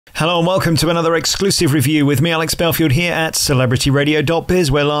Hello and welcome to another exclusive review with me, Alex Belfield, here at celebrityradio.biz,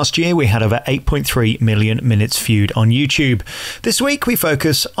 where last year we had over 8.3 million minutes viewed on YouTube. This week we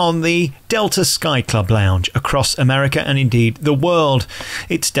focus on the Delta Sky Club Lounge across America and indeed the world.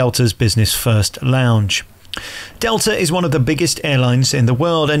 It's Delta's business first lounge. Delta is one of the biggest airlines in the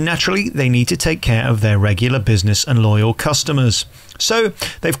world, and naturally they need to take care of their regular business and loyal customers. So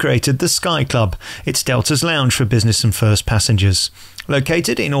they've created the Sky Club. It's Delta's lounge for business and first passengers.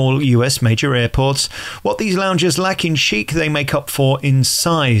 Located in all US major airports, what these lounges lack in chic they make up for in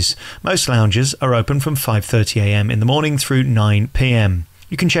size. Most lounges are open from 5:30 a.m. in the morning through 9 p.m.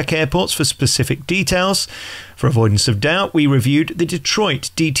 You can check airports for specific details. For avoidance of doubt, we reviewed the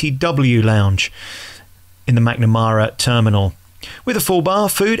Detroit DTW lounge in the McNamara terminal. With a full bar,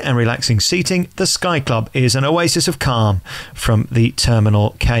 food and relaxing seating, the Sky Club is an oasis of calm from the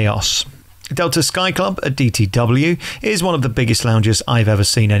terminal chaos. Delta Sky Club at DTW is one of the biggest lounges I've ever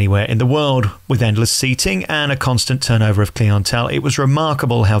seen anywhere in the world. With endless seating and a constant turnover of clientele, it was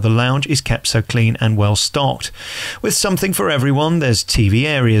remarkable how the lounge is kept so clean and well stocked. With something for everyone, there's TV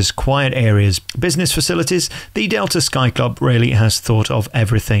areas, quiet areas, business facilities. The Delta Sky Club really has thought of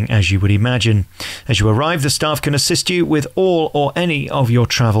everything, as you would imagine. As you arrive, the staff can assist you with all or any of your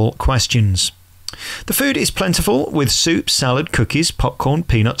travel questions. The food is plentiful, with soup, salad, cookies, popcorn,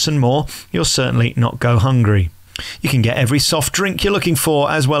 peanuts and more. You'll certainly not go hungry. You can get every soft drink you're looking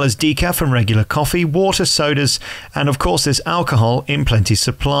for, as well as decaf and regular coffee, water, sodas, and of course there's alcohol in plenty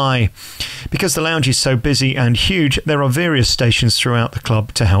supply. Because the lounge is so busy and huge, there are various stations throughout the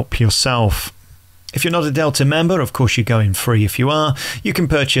club to help yourself. If you're not a Delta member, of course you go in free. If you are, you can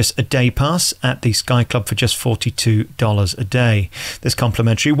purchase a day pass at the Sky Club for just $42 a day. There's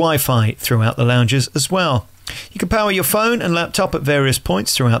complimentary Wi-Fi throughout the lounges as well. You can power your phone and laptop at various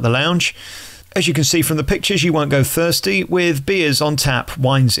points throughout the lounge. As you can see from the pictures, you won't go thirsty, with beers on tap,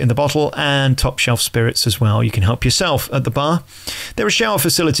 wines in the bottle, and top shelf spirits as well. You can help yourself at the bar. There are shower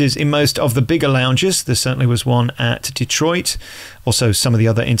facilities in most of the bigger lounges. There certainly was one at Detroit. Also, some of the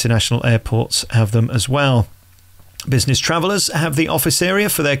other international airports have them as well. Business travellers have the office area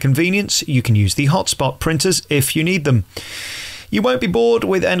for their convenience. You can use the hotspot printers if you need them. You won't be bored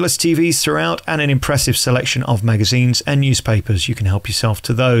with endless TVs throughout and an impressive selection of magazines and newspapers. You can help yourself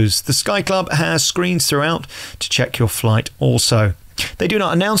to those. The Sky Club has screens throughout to check your flight also. They do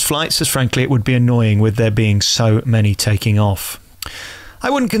not announce flights, as frankly it would be annoying with there being so many taking off. I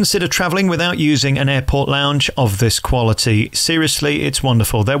wouldn't consider travelling without using an airport lounge of this quality. Seriously, it's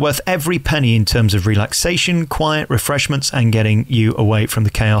wonderful. They're worth every penny in terms of relaxation, quiet, refreshments, and getting you away from the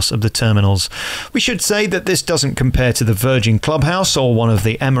chaos of the terminals. We should say that this doesn't compare to the Virgin Clubhouse or one of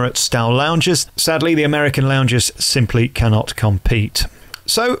the Emirates-style lounges. Sadly, the American lounges simply cannot compete.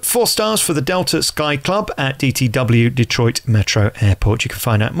 So, 4 stars for the Delta Sky Club at DTW Detroit Metro Airport. You can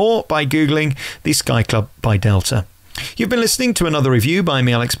find out more by Googling the Sky Club by Delta. You've been listening to another review by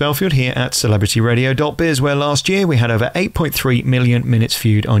me, Alex Belfield, here at celebrityradio.biz, where last year we had over 8.3 million minutes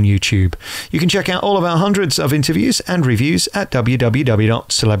viewed on YouTube. You can check out all of our hundreds of interviews and reviews at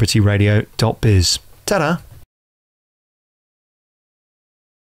www.celebrityradio.biz. Ta-da!